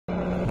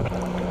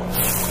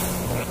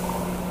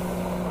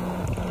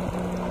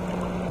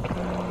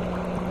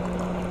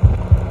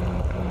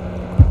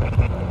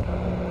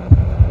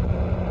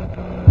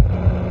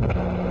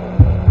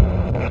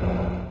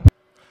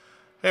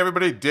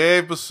everybody,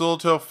 Dave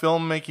Basulto,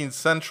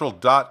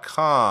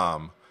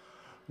 FilmmakingCentral.com.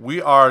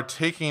 We are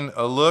taking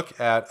a look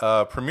at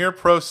Premiere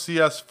Pro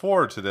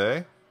CS4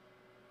 today.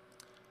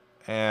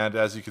 And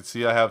as you can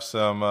see, I have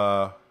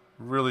some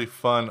really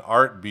fun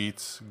art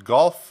beats,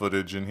 golf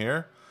footage in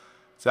here.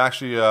 It's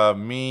actually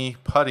me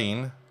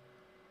putting,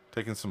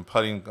 taking some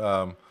putting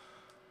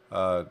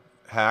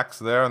hacks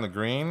there on the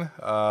green.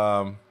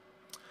 And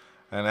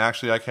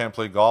actually, I can't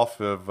play golf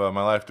if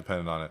my life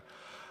depended on it.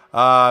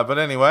 But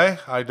anyway,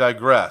 I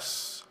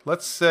digress.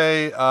 Let's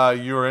say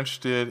you were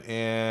interested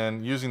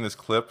in using this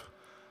clip,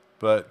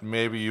 but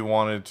maybe you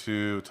wanted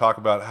to talk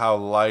about how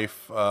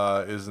life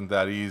isn't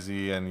that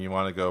easy and you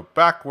want to go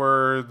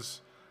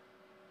backwards,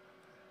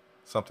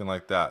 something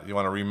like that. You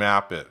want to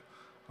remap it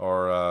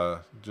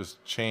or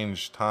just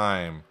change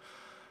time.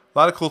 A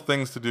lot of cool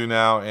things to do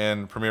now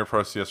in Premiere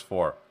Pro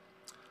CS4.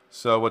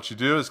 So what you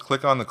do is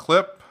click on the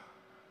clip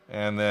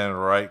and then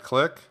right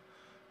click,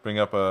 bring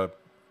up a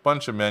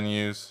bunch of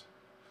menus,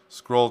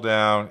 scroll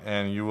down,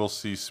 and you will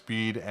see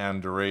speed and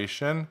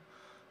duration.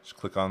 Just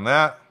click on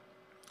that.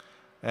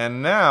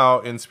 And now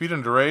in speed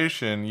and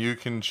duration, you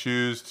can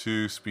choose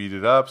to speed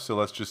it up. So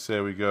let's just say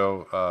we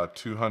go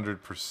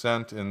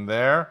 200% in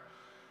there,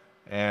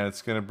 and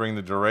it's going to bring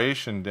the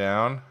duration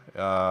down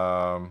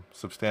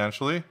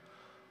substantially.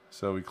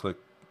 So we click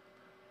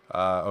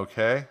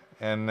OK.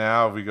 And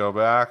now if we go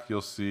back,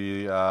 you'll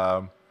see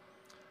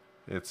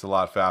it's a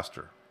lot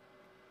faster.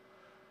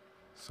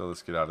 So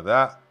let's get out of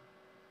that.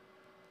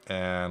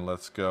 And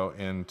let's go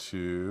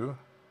into,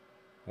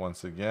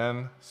 once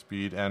again,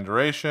 speed and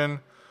duration.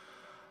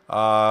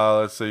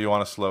 Let's say you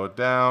want to slow it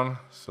down.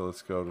 So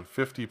let's go to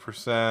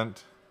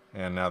 50%.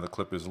 And now the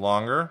clip is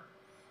longer.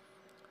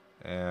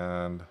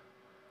 And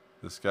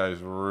this guy's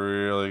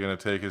really going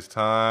to take his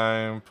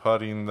time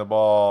putting the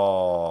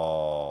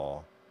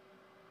ball.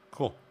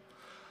 Cool.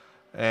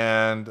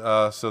 And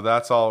so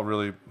that's all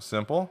really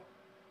simple.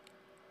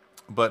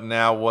 But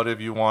now what if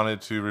you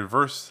wanted to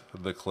reverse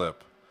the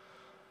clip?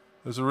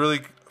 There's a really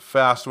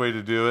fast way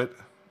to do it.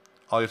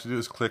 All you have to do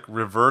is click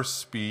reverse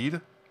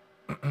speed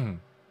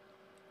and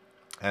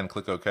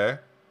click OK.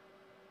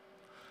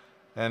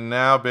 And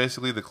now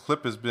basically the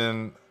clip has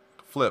been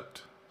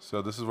flipped.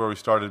 So this is where we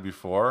started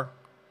before.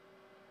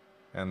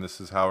 And this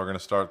is how we're going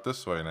to start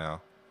this way now.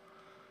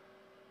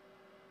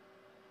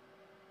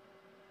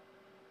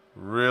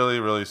 Really,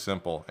 really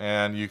simple.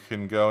 And you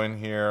can go in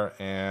here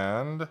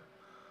and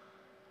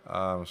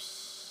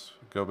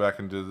go back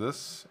and do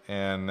this,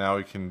 and now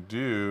we can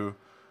do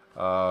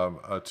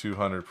a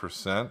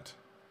 200%,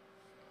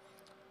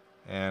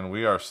 and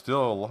we are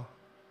still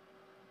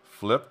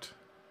flipped.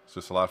 It's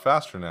just a lot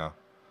faster now.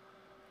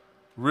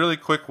 Really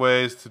quick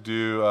ways to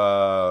do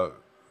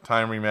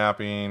time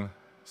remapping,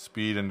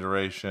 speed and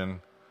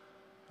duration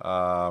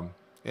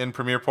in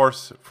Premiere Pro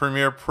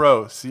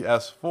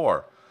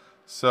CS4.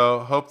 So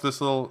hope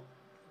this little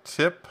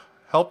tip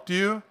helped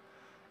you,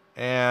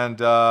 and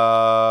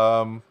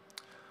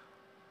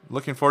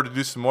looking forward to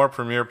do some more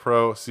Premiere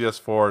Pro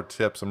CS4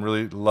 tips. I'm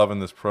really loving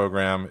this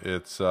program.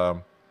 It's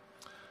a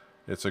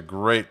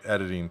great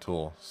editing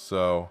tool.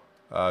 So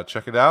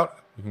check it out.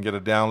 You can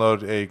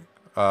download a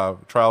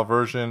trial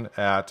version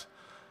at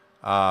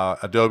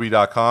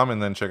Adobe.com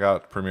and then check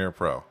out Premiere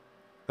Pro.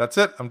 That's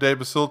it. I'm Dave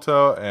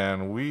Basulto,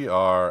 and we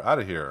are out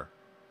of here.